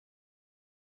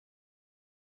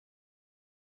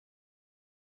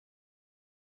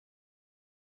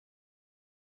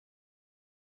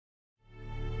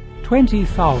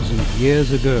20,000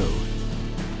 years ago,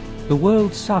 the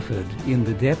world suffered in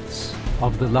the depths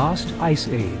of the last ice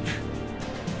age.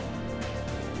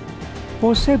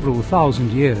 For several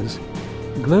thousand years,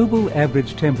 global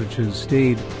average temperatures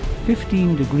stayed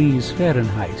 15 degrees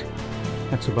Fahrenheit,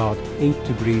 that's about 8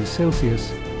 degrees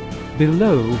Celsius,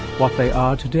 below what they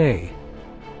are today.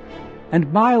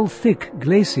 And mile-thick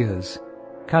glaciers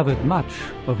covered much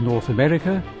of North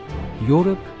America,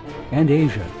 Europe, and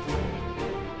Asia.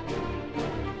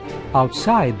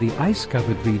 Outside the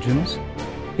ice-covered regions,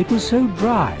 it was so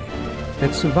dry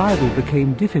that survival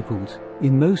became difficult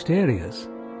in most areas.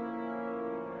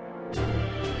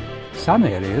 Some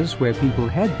areas where people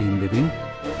had been living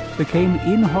became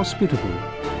inhospitable.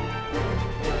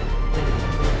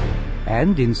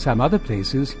 And in some other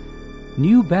places,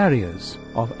 new barriers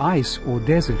of ice or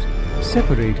desert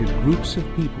separated groups of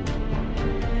people.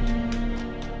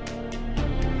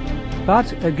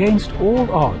 But against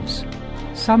all odds,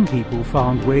 some people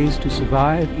found ways to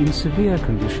survive in severe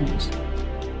conditions,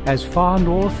 as far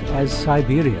north as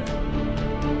Siberia.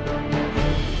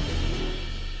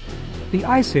 The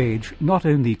Ice Age not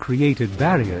only created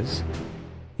barriers,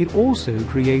 it also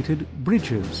created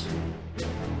bridges.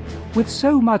 With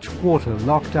so much water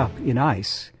locked up in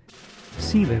ice,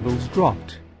 sea levels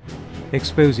dropped,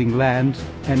 exposing land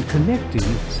and connecting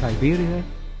Siberia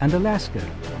and Alaska.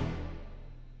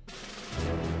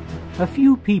 A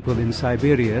few people in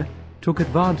Siberia took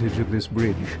advantage of this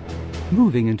bridge,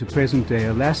 moving into present-day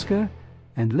Alaska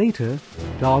and later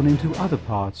down into other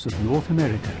parts of North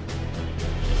America.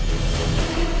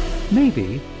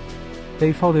 Maybe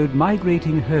they followed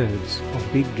migrating herds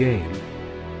of big game.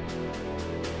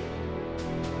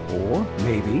 Or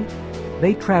maybe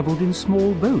they traveled in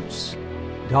small boats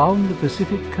down the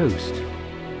Pacific coast.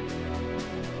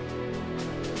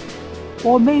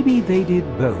 Or maybe they did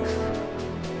both.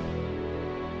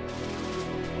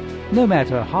 No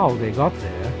matter how they got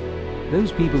there,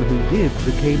 those people who did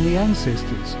became the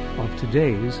ancestors of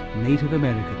today's Native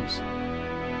Americans.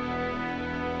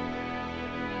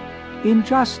 In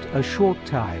just a short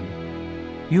time,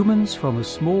 humans from a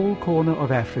small corner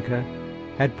of Africa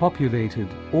had populated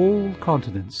all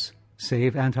continents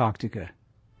save Antarctica.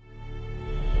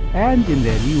 And in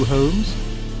their new homes,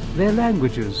 their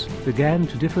languages began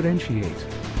to differentiate,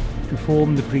 to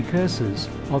form the precursors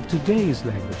of today's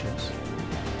languages.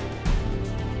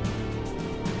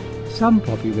 Some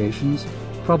populations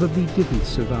probably didn't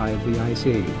survive the Ice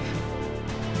Age,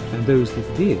 and those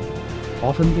that did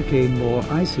often became more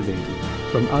isolated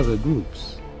from other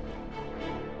groups.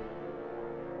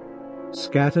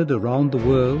 Scattered around the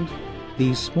world,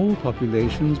 these small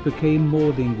populations became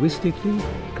more linguistically,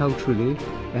 culturally,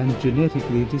 and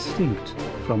genetically distinct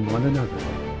from one another.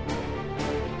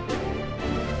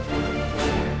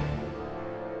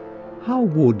 How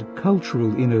would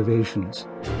cultural innovations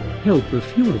help a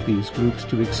few of these groups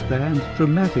to expand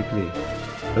dramatically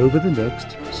over the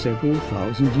next several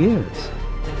thousand years?